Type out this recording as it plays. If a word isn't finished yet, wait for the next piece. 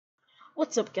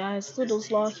What's up guys,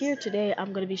 Little's Law here. Today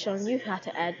I'm going to be showing you how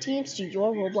to add teams to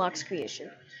your Roblox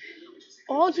creation.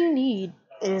 All you need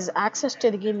is access to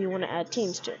the game you want to add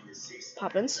teams to.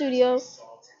 Pop in Studio,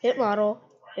 hit Model,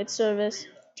 hit Service,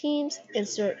 Teams,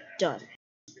 Insert, Done.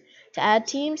 To add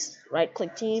teams, right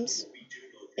click Teams,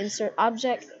 Insert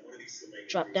Object,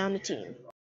 drop down the team.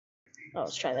 Oh,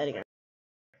 let's try that again.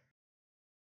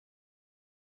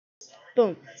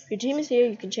 Boom, your team is here.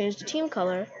 You can change the team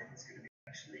color.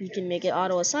 You can make it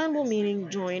auto-assignable, meaning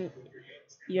join.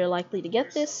 You're likely to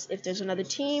get this. If there's another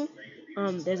team,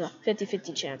 there's a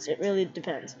 50-50 chance. It really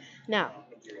depends. Now,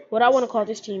 what I want to call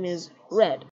this team is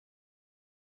red.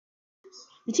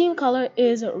 The team color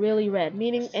is really red,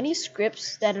 meaning any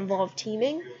scripts that involve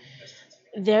teaming,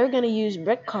 they're going to use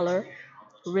brick color,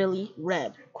 really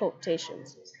red,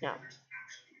 quotations. Now,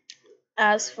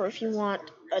 as for if you want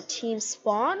a team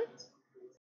spawn,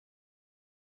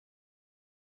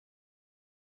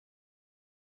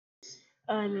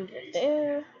 I move it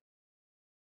there.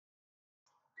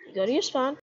 You go to your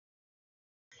spawn.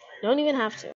 Don't even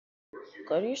have to.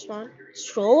 Go to your spawn,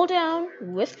 scroll down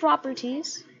with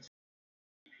properties,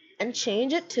 and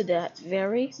change it to that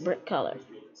very brick color.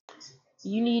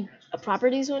 You need a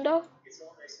properties window,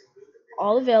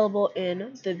 all available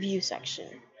in the view section.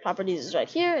 Properties is right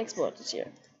here, export is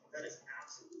here.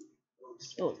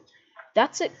 Boom.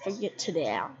 That's it for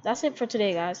today. That's it for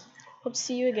today, guys. Hope to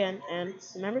see you again, and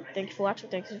remember, thank you for watching,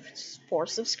 thank you for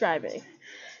subscribing.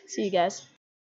 See you guys.